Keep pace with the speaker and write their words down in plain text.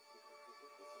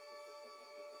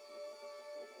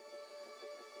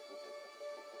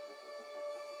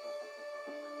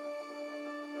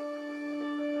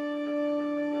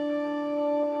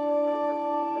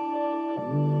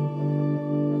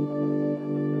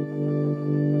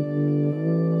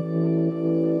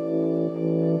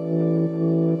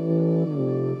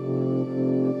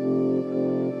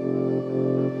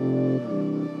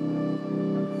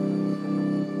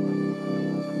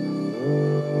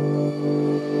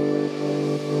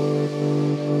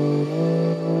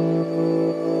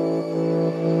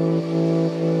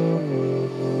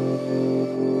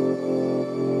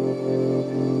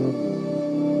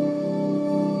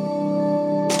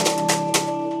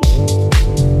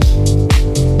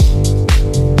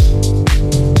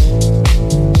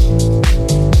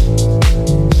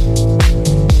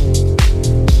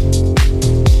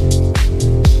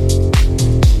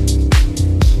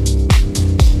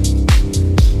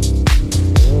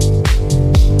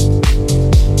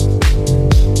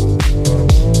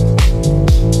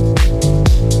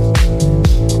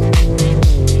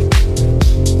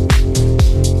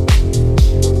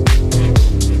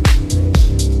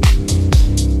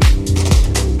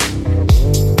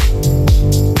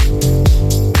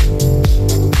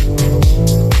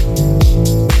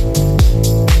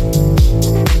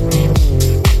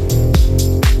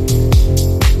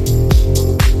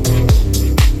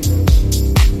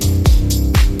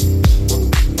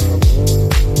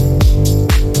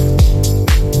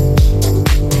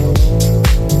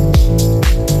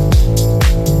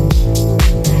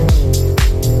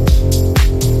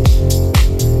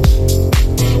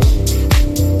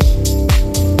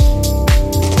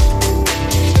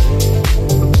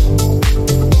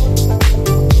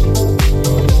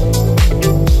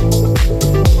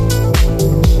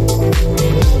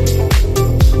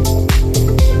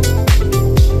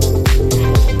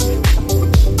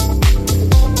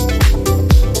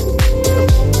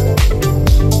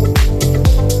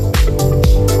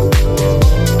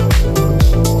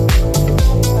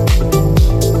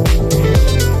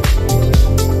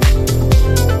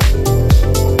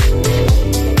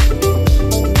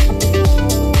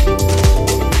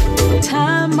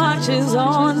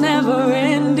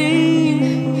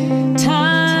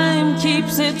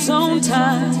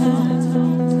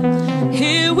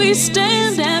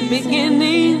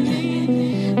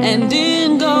and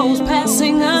dingoes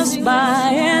passing us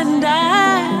by, and I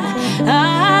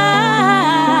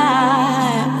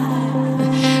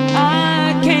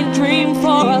can't dream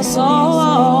for us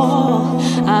all.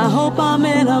 I hope I'm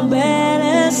in a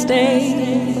better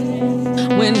state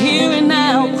when here and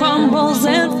now crumbles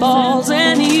and falls,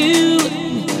 and you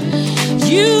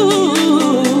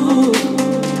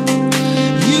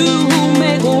who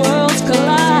make worlds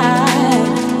collide.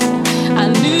 I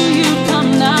knew you'd come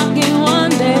knocking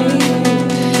one day,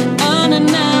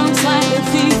 unannounced like a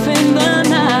thief in the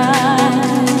night.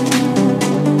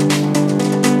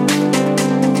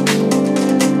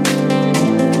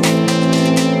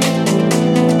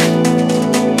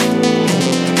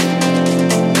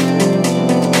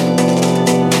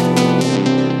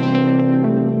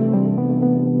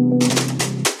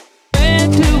 Where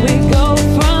do we go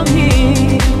from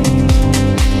here?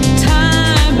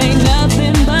 Time ain't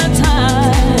nothing but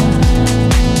time.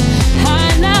 I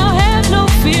now have no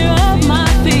fear of my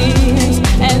fears,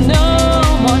 and no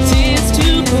more tears to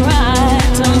cry.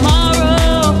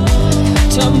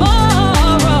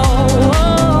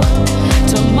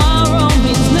 Tomorrow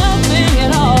means nothing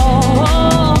at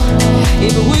all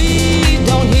if we